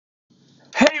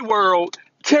Hey world,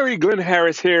 Terry Glenn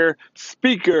Harris here,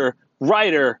 speaker,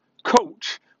 writer,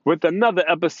 coach, with another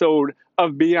episode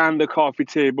of Beyond the Coffee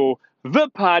Table, the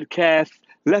podcast.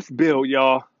 Let's build,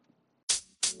 y'all.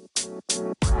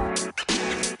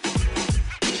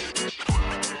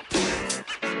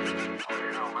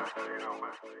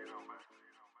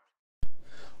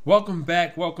 Welcome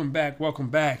back.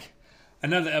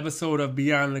 Another episode of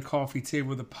Beyond the Coffee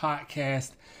Table, the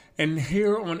podcast. And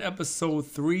here on episode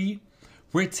 3,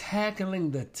 we're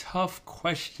tackling the tough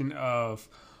question of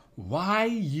why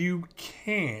you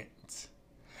can't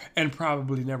and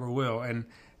probably never will. And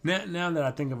now that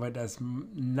I think of it, that's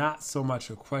not so much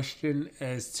a question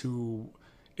as to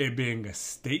it being a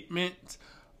statement.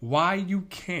 Why you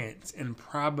can't and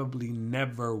probably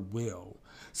never will.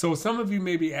 So some of you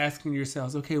may be asking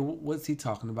yourselves, okay, what's he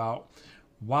talking about?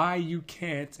 Why you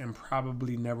can't and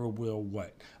probably never will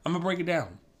what? I'm going to break it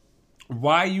down.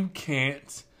 Why you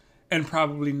can't and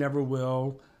probably never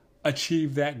will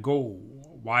achieve that goal.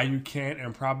 Why you can't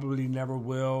and probably never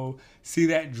will see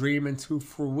that dream into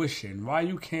fruition. Why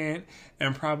you can't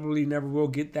and probably never will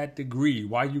get that degree.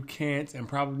 Why you can't and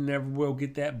probably never will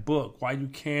get that book. Why you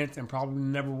can't and probably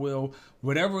never will,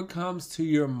 whatever comes to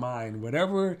your mind,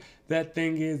 whatever that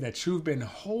thing is that you've been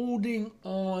holding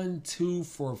on to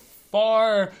for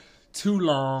far too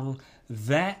long,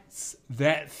 that's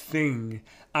that thing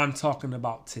I'm talking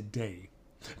about today.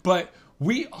 But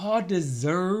we all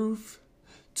deserve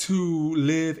to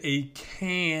live a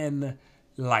can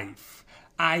life.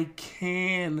 I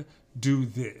can do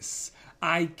this.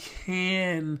 I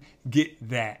can get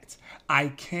that. I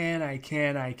can.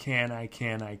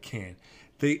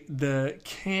 The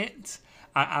can't,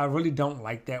 I really don't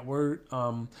like that word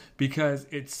because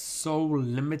it's so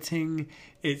limiting.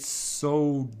 It's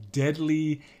so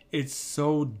deadly. It's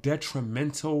so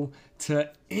detrimental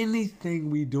to anything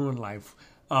we do in life,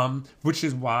 which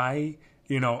is why,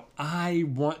 I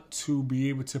want to be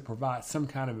able to provide some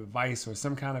kind of advice or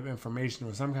some kind of information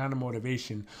or some kind of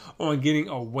motivation on getting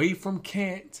away from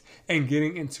can't and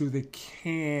getting into the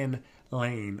can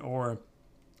lane or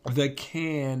the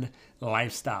can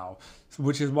lifestyle,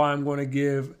 which is why I'm going to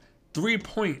give 3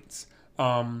 points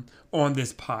on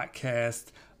this podcast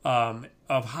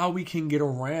of how we can get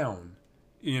around,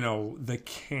 the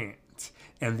can't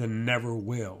and the never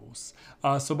wills.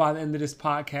 So by the end of this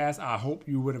podcast, I hope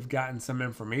you would have gotten some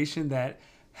information that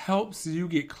helps you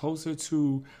get closer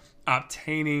to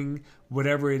obtaining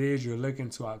whatever it is you're looking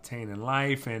to obtain in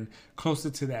life and closer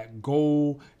to that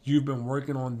goal you've been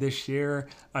working on this year.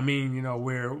 I mean,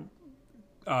 we're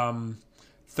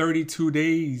 32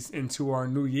 days into our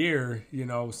new year,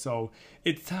 so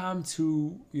it's time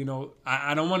to,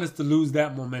 I don't want us to lose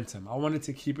that momentum. I wanted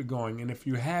to keep it going. And if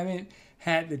you haven't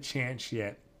had the chance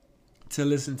yet to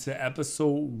listen to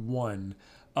episode 1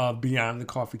 of Beyond the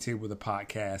Coffee Table, the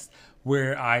podcast,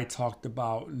 where I talked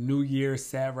about New Year's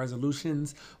sad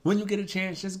resolutions, when you get a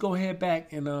chance, just go ahead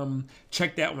back and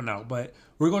check that one out. But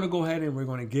we're going to go ahead and we're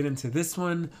going to get into this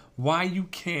one, why you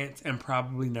can't and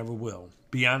probably never will.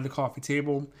 Beyond the Coffee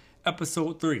Table,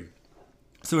 episode 3.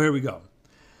 So here we go.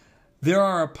 There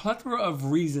are a plethora of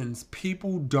reasons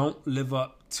people don't live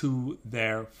up to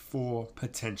their full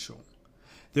potential.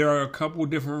 There are a couple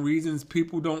different reasons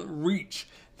people don't reach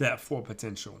that full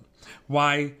potential.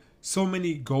 Why so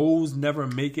many goals never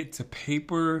make it to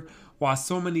paper. Why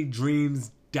so many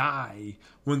dreams die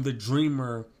when the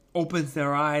dreamer opens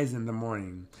their eyes in the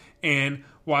morning. And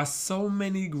why so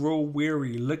many grow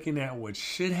weary looking at what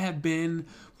should have been,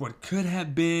 what could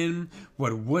have been,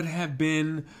 what would have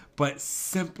been, but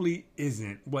simply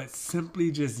isn't. What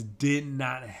simply just did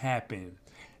not happen.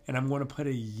 And I'm going to put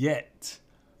a yet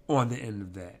on the end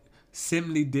of that.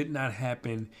 Simply did not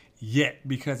happen yet.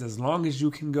 Because as long as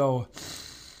you can go,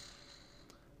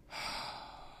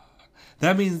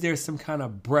 that means there's some kind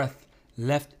of breath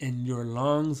left in your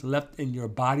lungs, left in your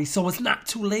body. So it's not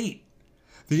too late.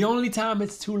 The only time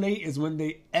it's too late is when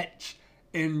they etch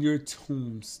in your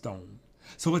tombstone.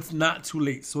 So it's not too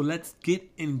late. So let's get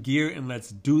in gear and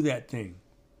let's do that thing.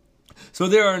 So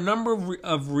there are a number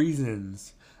of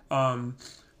reasons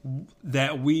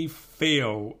that we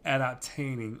fail at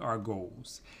obtaining our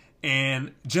goals.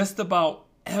 And just about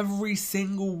every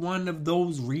single one of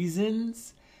those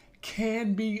reasons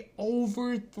can be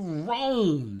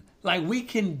overthrown. Like, we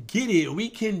can get it. We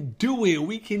can do it.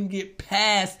 We can get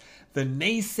past the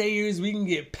naysayers. We can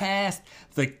get past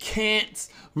the can'ts.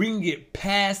 We can get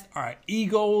past our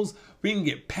egos. We can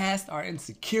get past our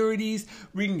insecurities.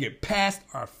 We can get past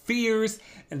our fears.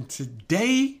 And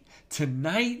today,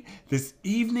 tonight, this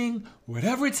evening,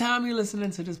 whatever time you're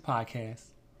listening to this podcast,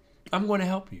 I'm going to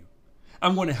help you.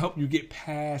 I'm going to help you get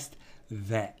past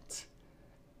that.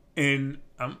 And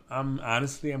I'm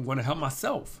honestly, I'm going to help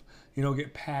myself,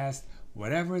 get past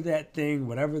whatever that thing,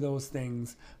 whatever those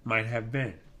things might have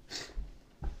been.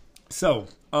 So,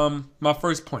 my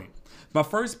first point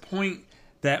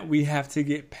that we have to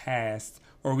get past,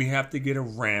 or we have to get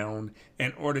around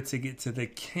in order to get to the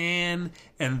can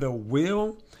and the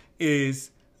will, is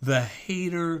the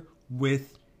hater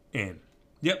within.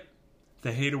 Yep,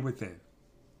 the hater within.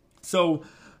 So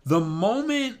the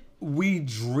moment we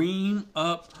dream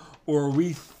up or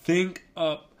we think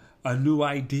up a new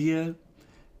idea,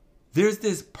 there's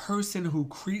this person who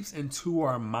creeps into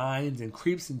our minds and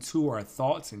creeps into our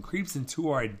thoughts and creeps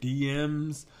into our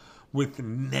DMs with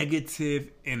negative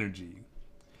energy.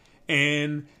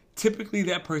 And typically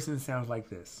that person sounds like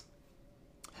this.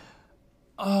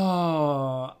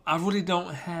 Oh, I really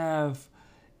don't have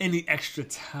any extra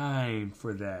time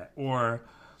for that. Or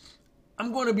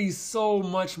I'm going to be so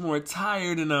much more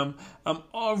tired and I'm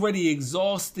already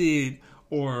exhausted.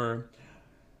 Or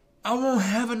I won't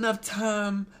have enough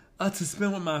time to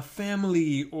spend with my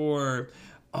family. Or,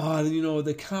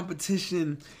 the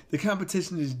competition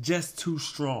is just too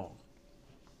strong.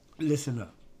 Listen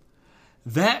up.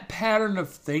 That pattern of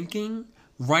thinking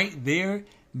right there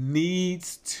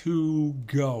needs to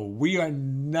go. We are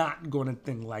not going to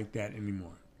think like that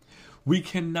anymore. We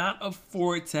cannot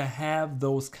afford to have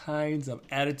those kinds of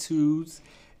attitudes.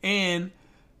 And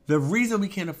the reason we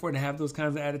can't afford to have those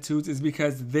kinds of attitudes is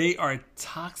because they are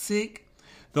toxic.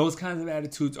 Those kinds of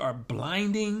attitudes are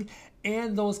blinding.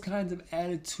 And those kinds of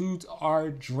attitudes are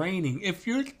draining. If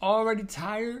you're already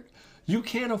tired, you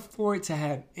can't afford to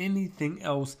have anything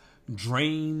else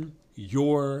drain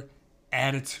your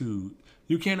attitude.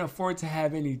 You can't afford to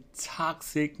have any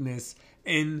toxicness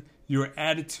in your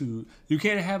attitude. You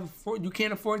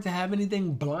can't afford to have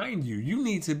anything blind you. You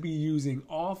need to be using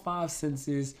all 5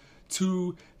 senses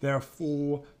to their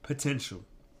full potential.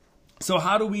 So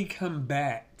how do we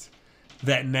combat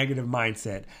that negative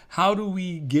mindset? How do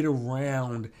we get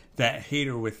around that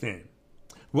hater within?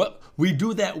 Well, we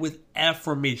do that with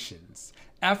affirmations.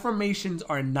 Affirmations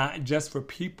are not just for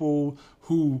people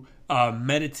who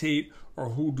meditate or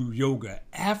who do yoga.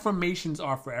 Affirmations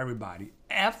are for everybody.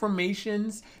 An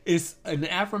affirmation is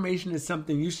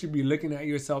something you should be looking at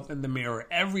yourself in the mirror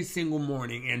every single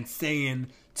morning and saying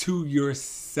to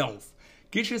yourself.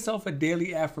 Get yourself a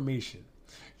daily affirmation.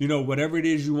 Whatever it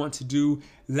is you want to do,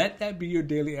 let that be your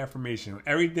daily affirmation.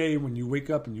 Every day when you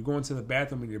wake up and you go into the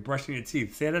bathroom and you're brushing your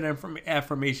teeth, say that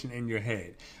affirmation in your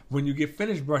head. When you get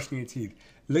finished brushing your teeth,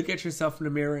 look at yourself in the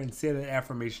mirror and say that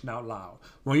affirmation out loud.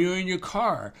 When you're in your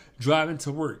car driving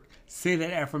to work, say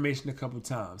that affirmation a couple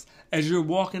times. As you're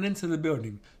walking into the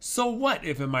building, so what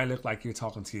if it might look like you're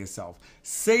talking to yourself?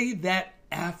 Say that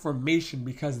affirmation,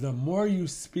 because the more you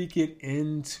speak it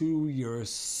into your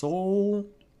soul,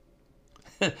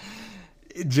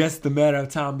 just a matter of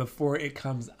time before it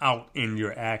comes out in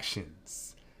your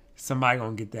actions. Somebody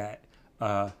gonna get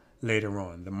that later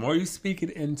on. The more you speak it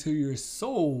into your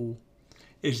soul,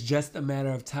 it's just a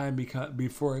matter of time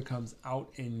before it comes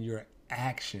out in your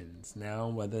actions. Now,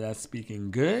 whether that's speaking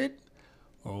good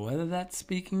or whether that's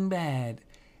speaking bad,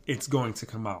 it's going to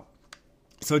come out.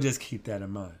 So just keep that in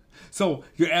mind. So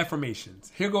your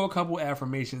affirmations. Here go a couple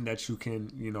affirmations that you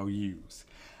can, use.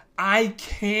 I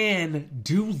can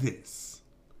do this.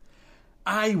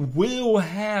 I will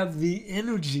have the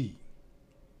energy.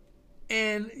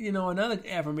 And, another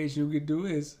affirmation you could do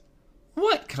is,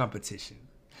 what competition?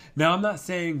 Now, I'm not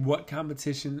saying what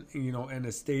competition, in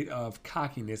a state of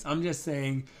cockiness. I'm just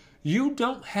saying you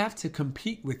don't have to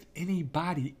compete with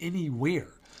anybody anywhere.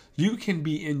 You can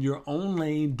be in your own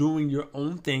lane doing your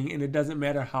own thing, and it doesn't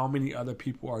matter how many other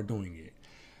people are doing it.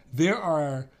 There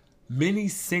are many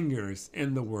singers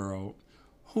in the world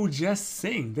who just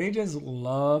sing. They just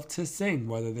love to sing,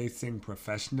 whether they sing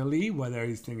professionally, whether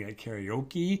they sing at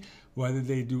karaoke, whether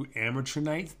they do amateur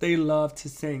nights. They love to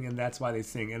sing, and that's why they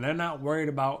sing. And they're not worried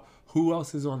about who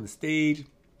else is on the stage,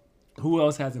 who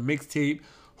else has a mixtape,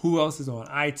 who else is on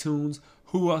iTunes,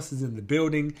 who else is in the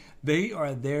building. They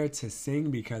are there to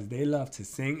sing because they love to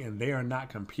sing, and they are not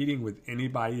competing with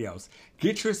anybody else.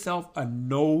 Get yourself a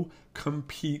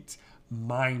no-compete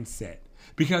mindset.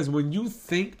 Because when you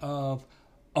think of,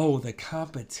 the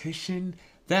competition,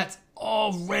 that's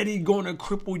already going to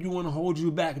cripple you and hold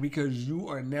you back, because you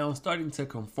are now starting to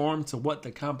conform to what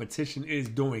the competition is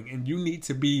doing, and you need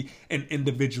to be an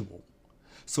individual.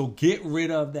 So get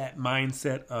rid of that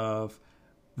mindset of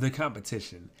the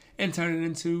competition and turn it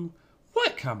into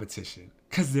what competition?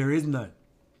 Because there is none.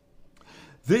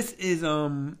 This is,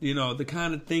 the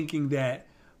kind of thinking that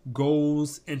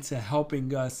goes into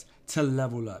helping us to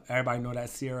level up. Everybody know that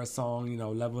Sierra song, you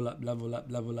know, level up, level up,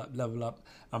 level up, level up.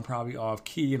 I'm probably off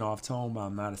key and off tone, but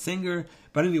I'm not a singer.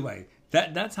 But anyway,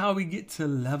 that's how we get to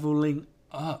leveling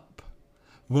up.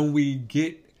 When we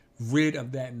get rid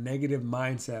of that negative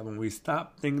mindset, when we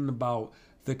stop thinking about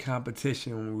the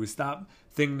competition, when we stop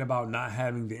thinking about not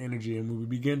having the energy, and when we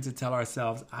begin to tell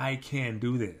ourselves, I can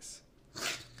do this.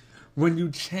 When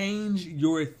you change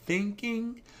your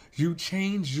thinking, you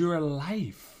change your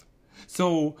life.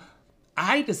 So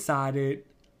I decided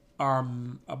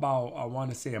about, I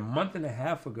want to say, a month and a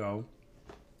half ago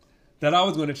that I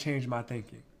was going to change my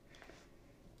thinking.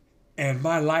 And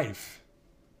my life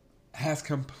has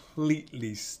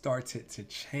completely started to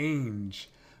change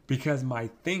because my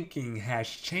thinking has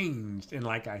changed. And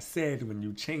like I said, when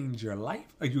you change your life,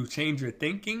 or you change your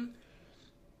thinking,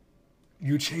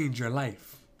 you change your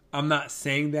life. I'm not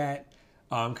saying that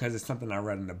because it's something I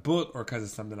read in a book or because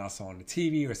it's something I saw on the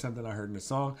TV or something I heard in a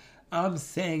song. I'm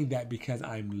saying that because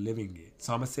I'm living it.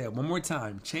 So I'm going to say it one more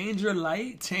time. Change your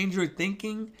life, change your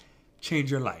thinking,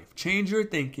 change your life. Change your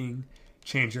thinking,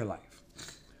 change your life.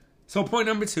 So point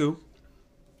number 2,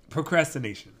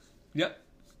 procrastination. Yep.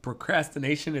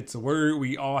 Procrastination, it's a word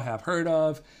we all have heard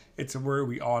of. It's a word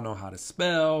we all know how to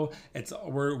spell. It's a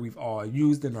word we've all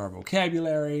used in our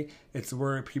vocabulary. It's a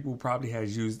word people probably have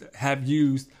used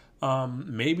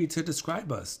maybe to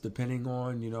describe us, depending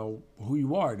on, you know, who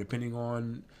you are, depending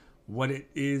on what it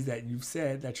is that you've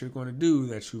said that you're going to do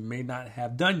that you may not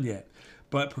have done yet.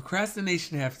 But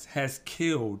procrastination has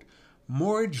killed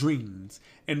more dreams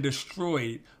and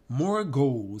destroyed more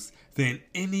goals than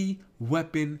any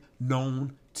weapon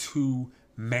known to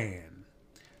man.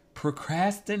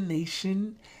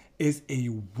 Procrastination is a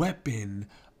weapon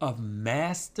of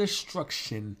mass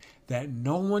destruction that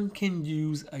no one can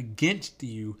use against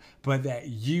you, but that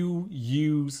you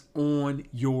use on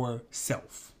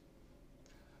yourself.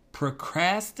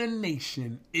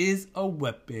 Procrastination is a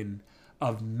weapon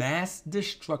of mass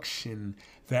destruction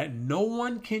that no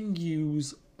one can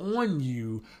use on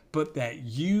you, but that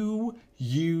you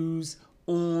use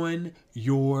on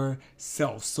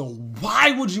yourself. So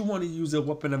why would you want to use a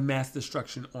weapon of mass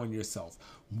destruction on yourself?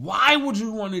 Why would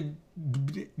you want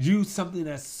to use something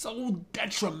that's so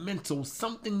detrimental,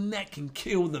 something that can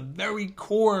kill the very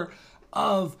core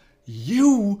of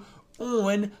you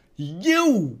on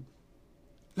you?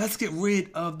 Let's get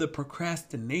rid of the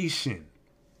procrastination.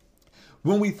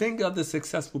 When we think of the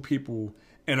successful people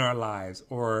in our lives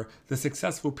or the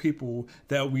successful people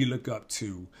that we look up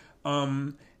to,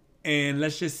 and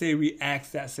let's just say we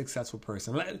ask that successful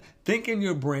person. Think in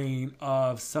your brain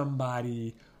of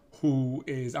somebody who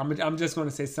is, I'm just going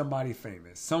to say somebody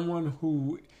famous, someone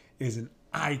who is an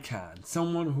icon,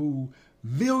 someone who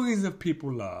millions of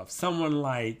people love, someone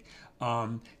like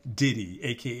Diddy,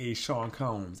 a.k.a. Sean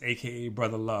Combs, a.k.a.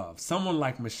 Brother Love, someone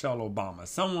like Michelle Obama,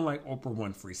 someone like Oprah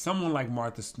Winfrey, someone like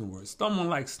Martha Stewart, someone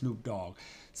like Snoop Dogg,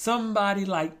 somebody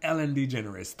like Ellen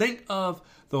DeGeneres. Think of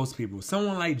those people,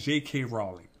 someone like J.K.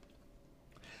 Rowling.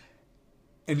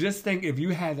 And just think if you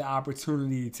had the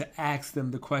opportunity to ask them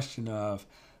the question of,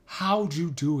 how'd you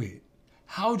do it?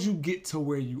 How'd you get to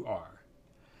where you are?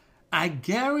 I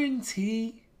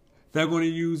guarantee they're going to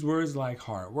use words like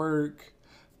hard work,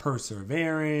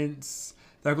 perseverance.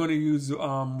 They're going to use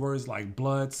words like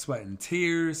blood, sweat, and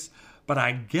tears. But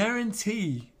I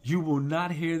guarantee you will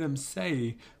not hear them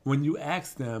say, when you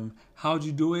ask them, how'd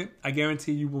you do it? I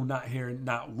guarantee you will not hear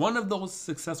not one of those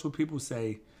successful people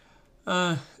say,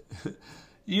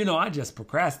 you know, I just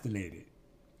procrastinated.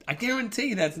 I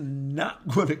guarantee that's not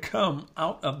going to come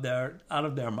out of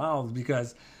their mouths,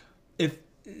 because if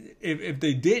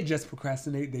they did just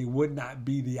procrastinate, they would not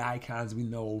be the icons we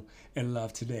know and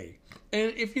love today.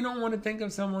 And if you don't want to think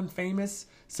of someone famous,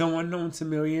 someone known to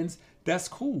millions, that's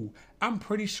cool. I'm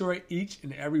pretty sure each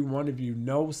and every one of you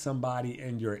know somebody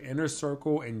in your inner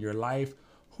circle in your life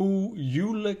who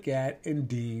you look at and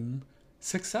deem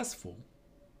successful.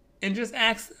 And just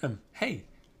ask them, hey,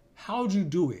 how'd you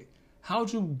do it?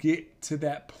 How'd you get to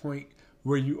that point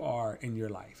where you are in your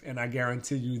life? And I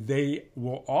guarantee you they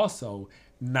will also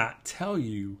not tell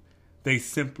you they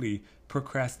simply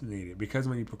procrastinated. Because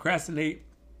when you procrastinate,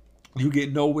 you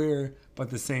get nowhere but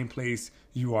the same place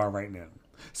you are right now.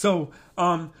 So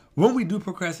when we do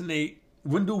procrastinate,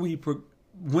 when do we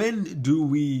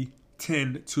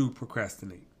tend to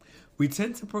procrastinate? We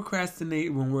tend to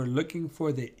procrastinate when we're looking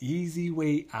for the easy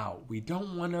way out. We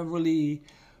don't want to really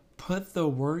put the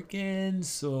work in,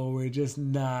 so we're just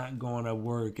not going to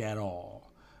work at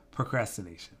all.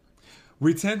 Procrastination.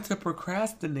 We tend to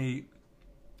procrastinate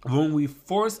when we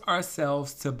force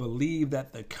ourselves to believe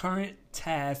that the current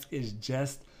task is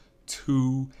just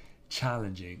too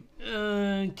challenging.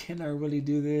 Can I really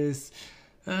do this?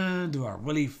 Do I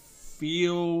really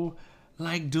feel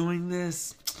like doing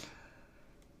this?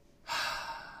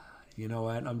 You know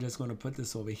what? I'm just going to put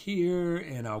this over here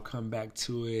and I'll come back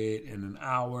to it in an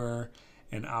hour.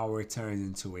 An hour turns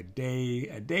into a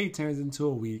day turns into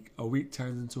a week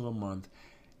turns into a month,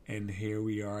 and here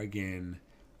we are again.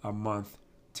 A month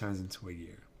turns into a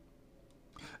year.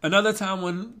 Another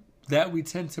time that we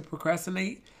tend to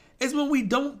procrastinate is when we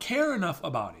don't care enough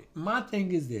about it. My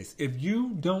thing is this: if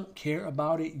you don't care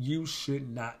about it, you should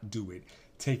not do it.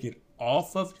 Take it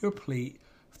off of your plate,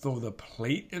 throw the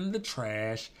plate in the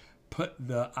trash, put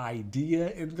the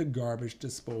idea in the garbage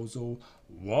disposal,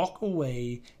 walk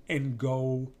away, and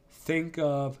go think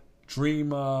of,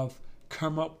 dream of,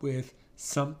 come up with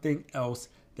something else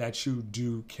that you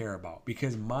do care about.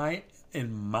 Because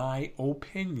in my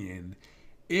opinion,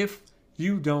 if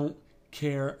you don't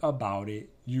care about it,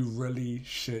 you really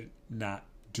should not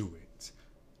do it.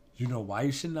 You know why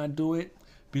you should not do it?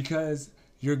 Because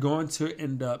you're going to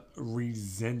end up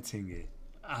resenting it.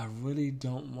 I really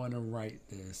don't want to write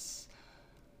this,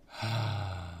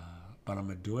 but I'm going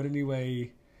to do it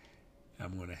anyway.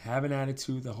 I'm going to have an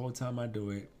attitude the whole time I do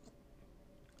it.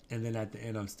 And then at the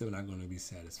end, I'm still not going to be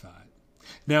satisfied.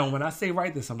 Now, when I say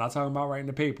write this, I'm not talking about writing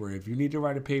a paper. If you need to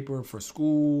write a paper for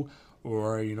school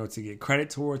or, to get credit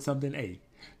towards something,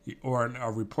 or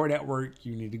a report at work,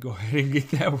 you need to go ahead and get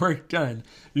that work done.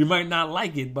 You might not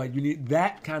like it, but you need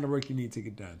that kind of work you need to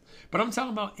get done. But I'm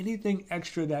talking about anything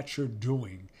extra that you're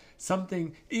doing.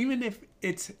 Something, even if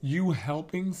it's you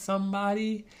helping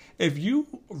somebody, if you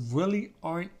really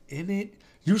aren't in it,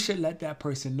 you should let that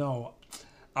person know,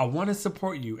 I want to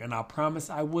support you and I promise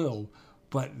I will.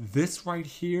 But this right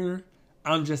here,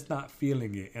 I'm just not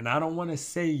feeling it. And I don't want to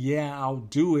say, yeah, I'll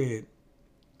do it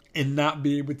and not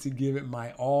be able to give it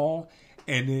my all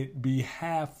and it be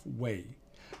halfway.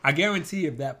 I guarantee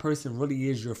if that person really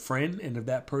is your friend and if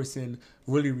that person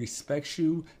really respects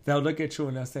you, they'll look at you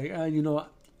and they'll say,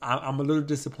 I'm a little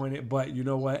disappointed, but you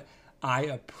know what? I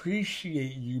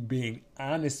appreciate you being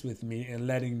honest with me and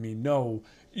letting me know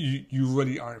you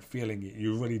really aren't feeling it.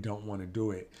 You really don't want to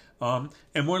do it.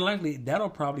 And more likely, that'll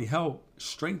probably help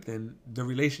strengthen the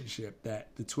relationship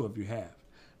that the two of you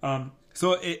have.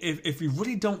 So if you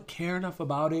really don't care enough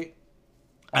about it,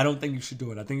 I don't think you should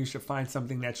do it. I think you should find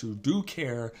something that you do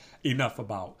care enough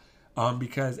about.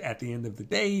 Because at the end of the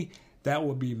day, that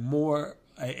will be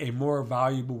a more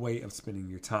valuable way of spending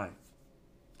your time.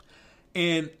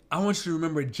 And I want you to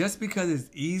remember, just because it's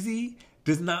easy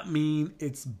does not mean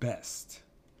it's best.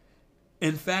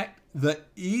 In fact, the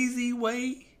easy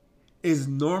way is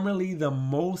normally the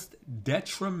most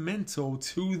detrimental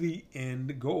to the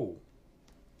end goal.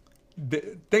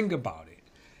 Think about it.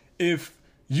 If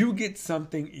you get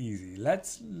something easy,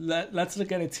 let's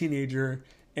look at a teenager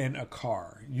in a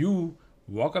car. You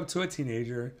walk up to a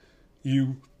teenager,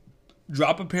 you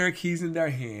drop a pair of keys in their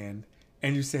hand,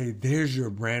 and you say, there's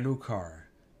your brand new car.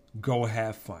 Go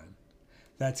have fun.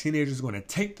 That teenager is going to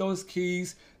take those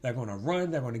keys. They're going to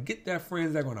run. They're going to get their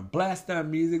friends. They're going to blast their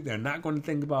music. They're not going to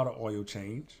think about an oil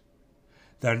change.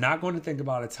 They're not going to think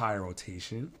about a tire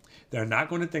rotation. They're not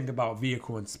going to think about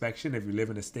vehicle inspection if you live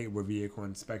in a state where vehicle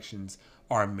inspections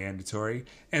are mandatory.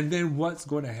 And then what's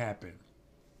going to happen?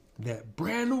 That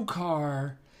brand new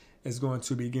car is going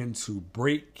to begin to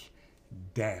break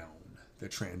down. The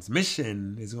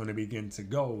transmission is going to begin to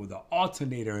go. The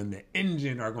alternator and the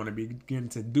engine are going to begin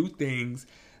to do things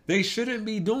they shouldn't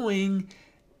be doing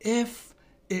if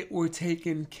it were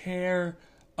taken care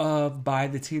of by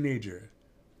the teenager.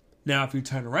 Now, if you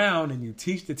turn around and you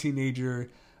teach the teenager,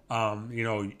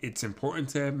 it's important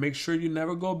to make sure you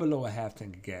never go below a half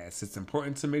tank of gas. It's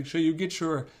important to make sure you get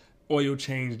your oil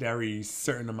changed every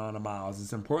certain amount of miles.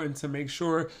 It's important to make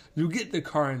sure you get the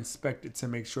car inspected to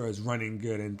make sure it's running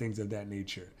good and things of that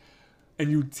nature.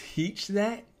 And you teach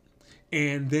that,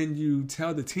 and then you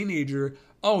tell the teenager,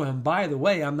 oh, and by the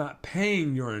way, I'm not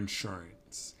paying your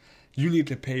insurance. You need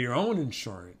to pay your own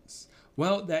insurance.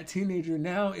 Well, that teenager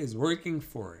now is working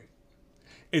for it.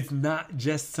 It's not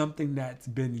just something that's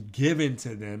been given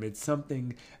to them. It's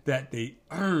something that they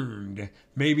earned.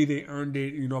 Maybe they earned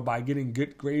it, by getting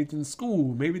good grades in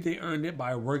school. Maybe they earned it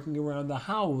by working around the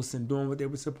house and doing what they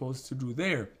were supposed to do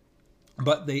there.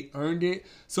 But they earned it,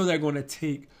 so they're going to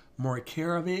take more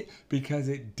care of it because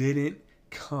it didn't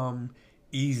come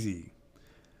easy.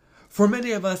 For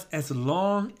many of us, as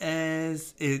long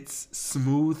as it's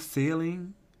smooth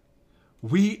sailing,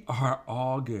 we are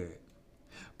all good.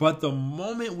 But the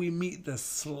moment we meet the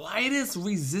slightest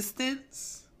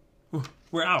resistance,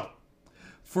 we're out.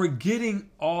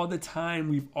 Forgetting all the time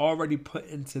we've already put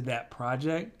into that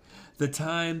project, the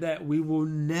time that we will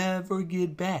never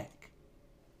get back.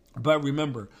 But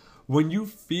remember, when you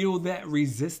feel that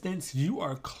resistance, you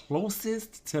are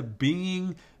closest to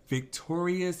being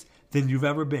victorious than you've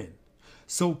ever been.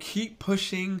 So keep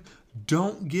pushing.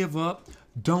 Don't give up.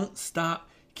 Don't stop.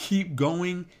 Keep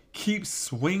going. Keep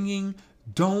swinging.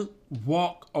 Don't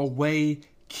walk away.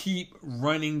 Keep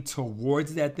running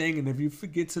towards that thing. And if you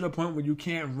get to the point where you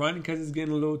can't run because it's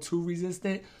getting a little too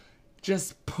resistant,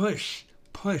 just push,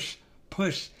 push,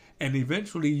 push. And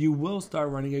eventually you will start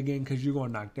running again because you're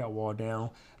going to knock that wall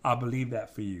down. I believe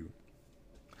that for you.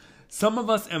 Some of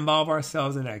us involve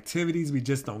ourselves in activities we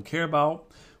just don't care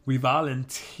about. We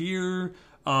volunteer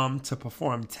to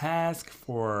perform tasks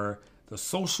for the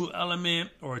social element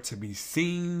or to be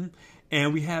seen,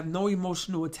 and we have no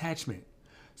emotional attachment.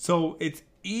 So it's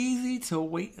easy to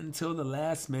wait until the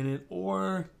last minute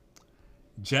or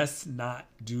just not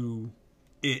do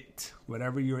it,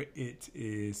 whatever your it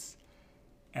is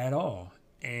at all.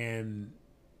 And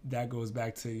that goes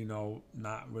back to,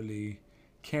 not really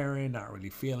caring, not really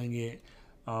feeling it,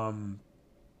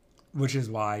 which is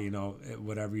why,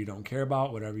 whatever you don't care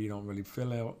about, whatever you don't really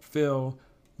feel,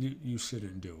 you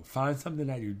shouldn't do. Find something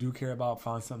that you do care about,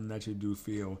 find something that you do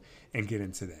feel, and get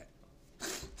into that.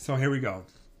 So here we go.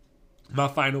 My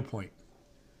final point.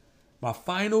 My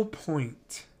final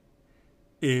point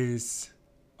is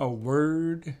a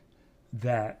word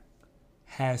that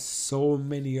has so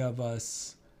many of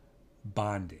us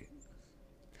bonded.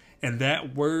 And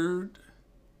that word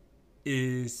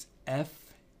is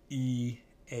F-E-A-R,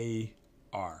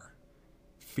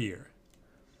 fear.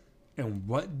 And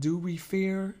what do we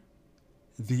fear?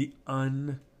 The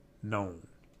unknown.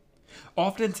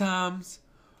 Oftentimes,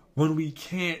 when we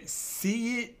can't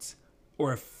see it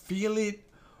or feel it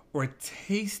or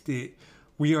taste it,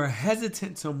 we are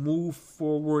hesitant to move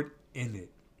forward in it.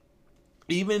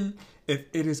 Even if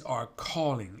it is our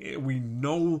calling, we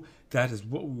know that is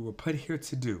what we were put here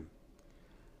to do.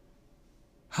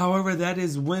 However, that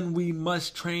is when we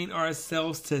must train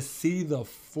ourselves to see the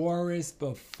forest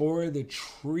before the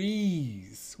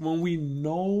trees. When we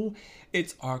know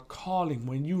it's our calling,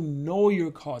 when you know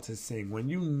you're called to sing, when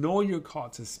you know you're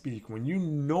called to speak, when you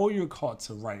know you're called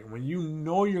to write, when you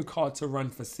know you're called to run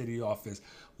for city office,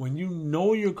 when you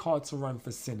know you're called to run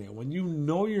for Senate, when you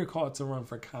know you're called to run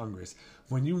for Congress,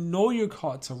 when you know you're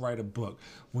called to write a book,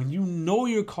 when you know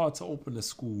you're called to open a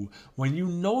school, when you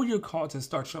know you're called to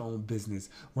start your own business,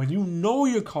 when you know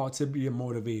you're called to be a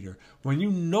motivator, when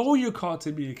you know you're called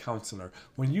to be a counselor,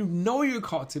 when you know you're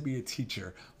called to be a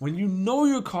teacher, when you know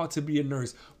you're called to be a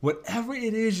nurse, whatever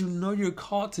it is you know you're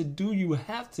called to do, you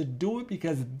have to do it,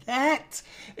 because that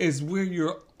is where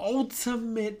your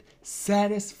ultimate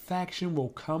satisfaction will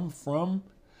come from.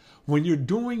 When you're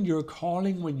doing your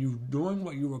calling, when you're doing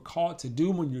what you were called to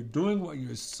do, when you're doing what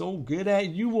you're so good at,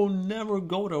 you will never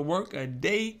go to work a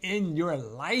day in your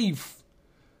life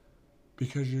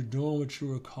because you're doing what you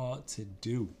were called to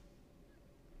do.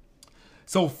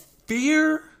 So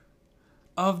fear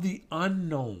of the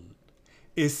unknown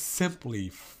is simply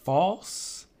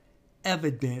false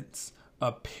evidence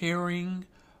appearing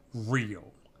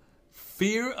real.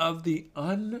 Fear of the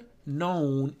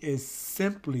unknown is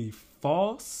simply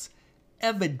false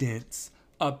evidence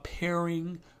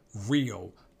appearing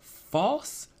real.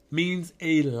 False means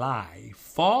a lie.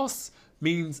 False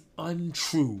means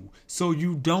untrue. So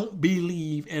you don't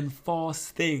believe in false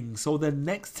things. So the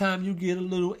next time you get a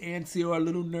little antsy or a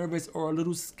little nervous or a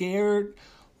little scared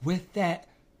with that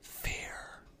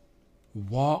fear,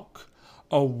 walk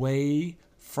away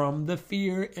from the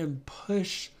fear and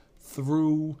push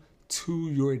through to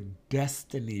your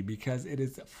destiny, because it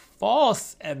is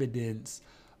false evidence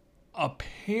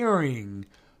appearing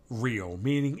real,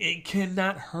 meaning it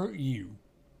cannot hurt you.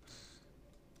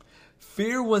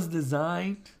 Fear was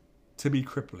designed to be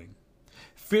crippling.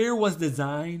 Fear was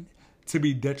designed to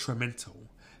be detrimental.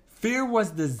 Fear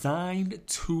was designed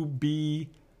to be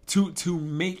to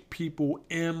make people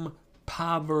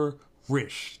impoverished.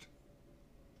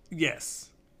 Yes,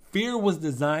 fear was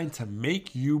designed to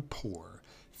make you poor.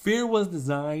 Fear was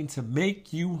designed to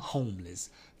make you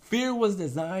homeless. Fear was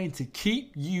designed to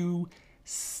keep you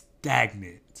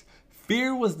stagnant.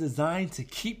 Fear was designed to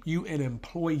keep you an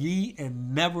employee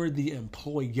and never the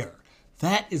employer.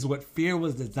 That is what fear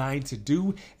was designed to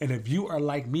do. And if you are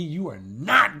like me, you are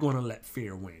not going to let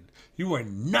fear win. You are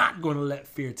not going to let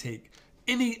fear take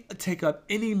up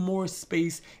any more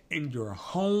space in your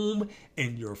home,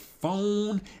 in your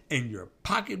phone, in your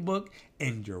pocketbook,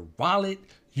 in your wallet.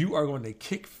 You are going to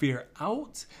kick fear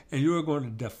out, and you are going to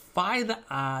defy the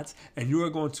odds, and you are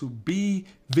going to be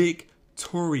victorious.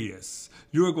 victorious.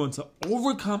 You are going to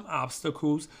overcome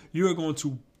obstacles. You are going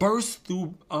to burst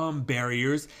through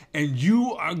barriers, and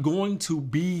you are going to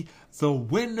be the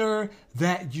winner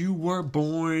that you were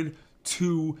born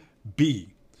to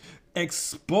be.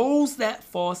 Expose that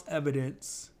false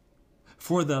evidence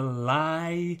for the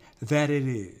lie that it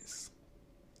is.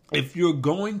 If you're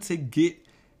going to get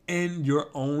in your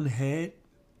own head,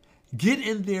 get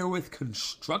in there with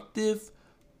constructive,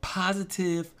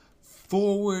 positive,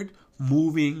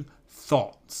 forward-moving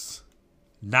thoughts,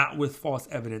 not with false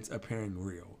evidence appearing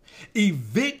real.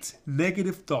 Evict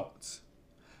negative thoughts.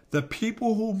 The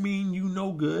people who mean you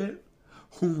no good,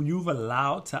 whom you've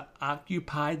allowed to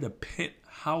occupy the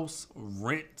penthouse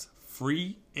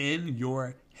rent-free in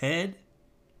your head,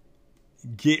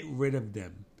 get rid of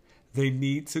them. They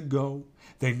need to go.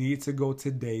 They need to go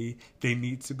today. They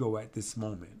need to go at this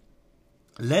moment.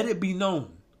 Let it be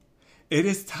known. It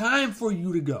is time for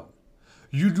you to go.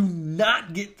 You do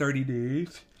not get 30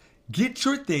 days. Get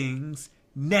your things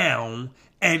now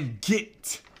and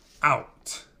get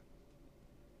out.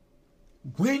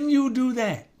 When you do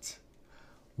that,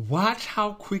 watch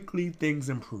how quickly things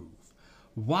improve.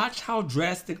 Watch how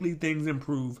drastically things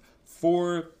improve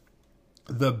for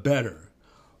the better.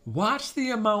 Watch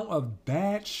the amount of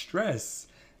bad stress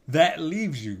that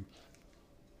leaves you.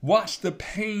 Watch the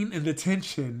pain and the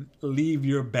tension leave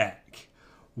your back.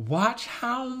 Watch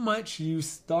how much you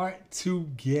start to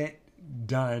get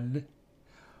done.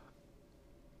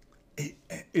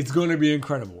 It's going to be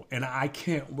incredible, and I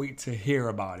can't wait to hear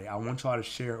about it. I want y'all to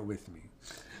share it with me.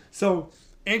 So,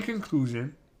 in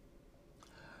conclusion,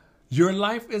 your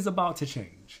life is about to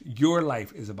change. Your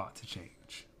life is about to change.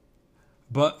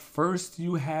 But first,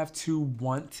 you have to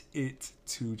want it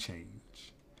to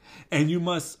change. And you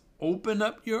must open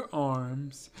up your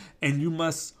arms and you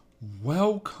must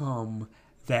welcome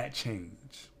that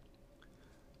change.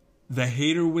 The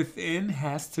hater within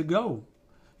has to go.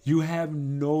 You have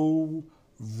no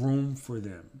room for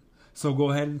them. So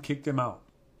go ahead and kick them out.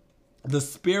 The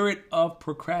spirit of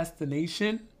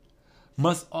procrastination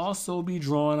must also be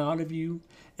drawn out of you,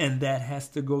 and that has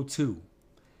to go too.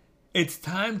 It's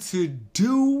time to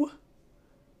do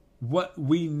what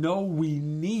we know we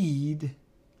need,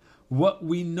 what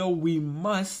we know we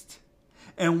must,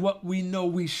 and what we know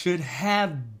we should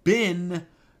have been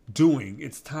doing.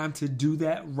 It's time to do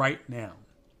that right now.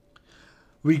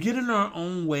 We get in our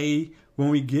own way when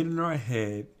we get in our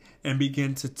head and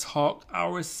begin to talk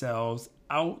ourselves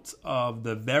out of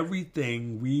the very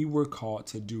thing we were called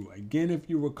to do. Again, if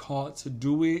you were called to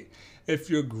do it, if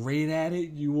you're great at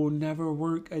it, you will never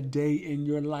work a day in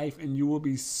your life, and you will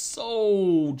be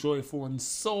so joyful and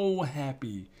so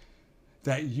happy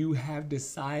that you have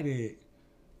decided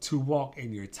to walk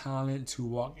in your talent, to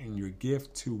walk in your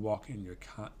gift, to walk in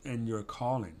your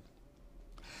calling.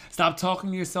 Stop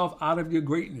talking yourself out of your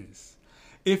greatness.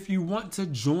 If you want to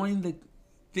join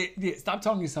stop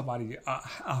talking yourself out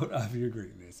of your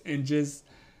greatness, and just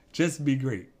be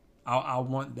great. I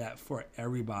want that for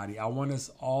everybody. I want us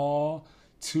all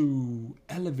to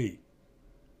elevate.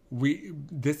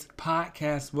 This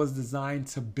podcast was designed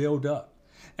to build up.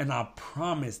 And I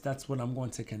promise that's what I'm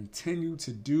going to continue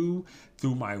to do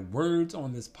through my words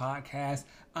on this podcast.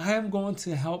 I am going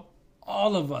to help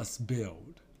all of us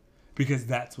build, because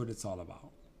that's what it's all about.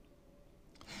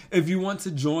 If you want to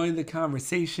join the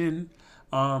conversation,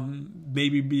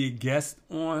 maybe be a guest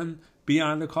on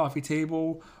Beyond the Coffee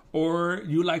Table, or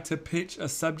you like to pitch a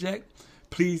subject,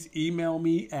 please email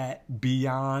me at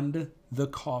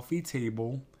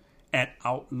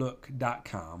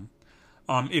beyondthecoffeetable@outlook.com.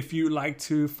 If you'd like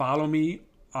to follow me,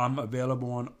 I'm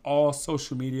available on all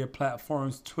social media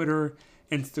platforms: Twitter,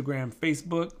 Instagram,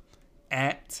 Facebook,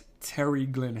 at Terry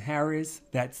Glenn Harris.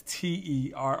 That's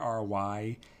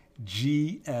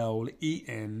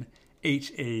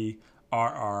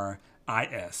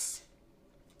TerryGlenHarris.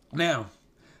 Now,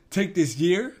 take this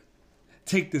year,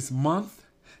 take this month,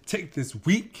 take this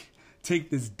week, take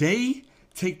this day,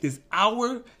 take this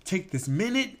hour, take this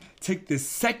minute, take this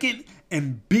second,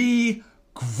 and be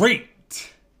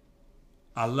great.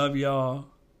 I love y'all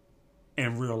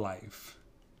in real life,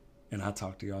 and I'll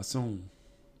talk to y'all soon.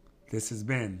 This has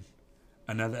been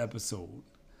another episode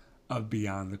of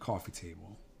Beyond the Coffee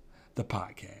Table, the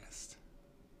podcast.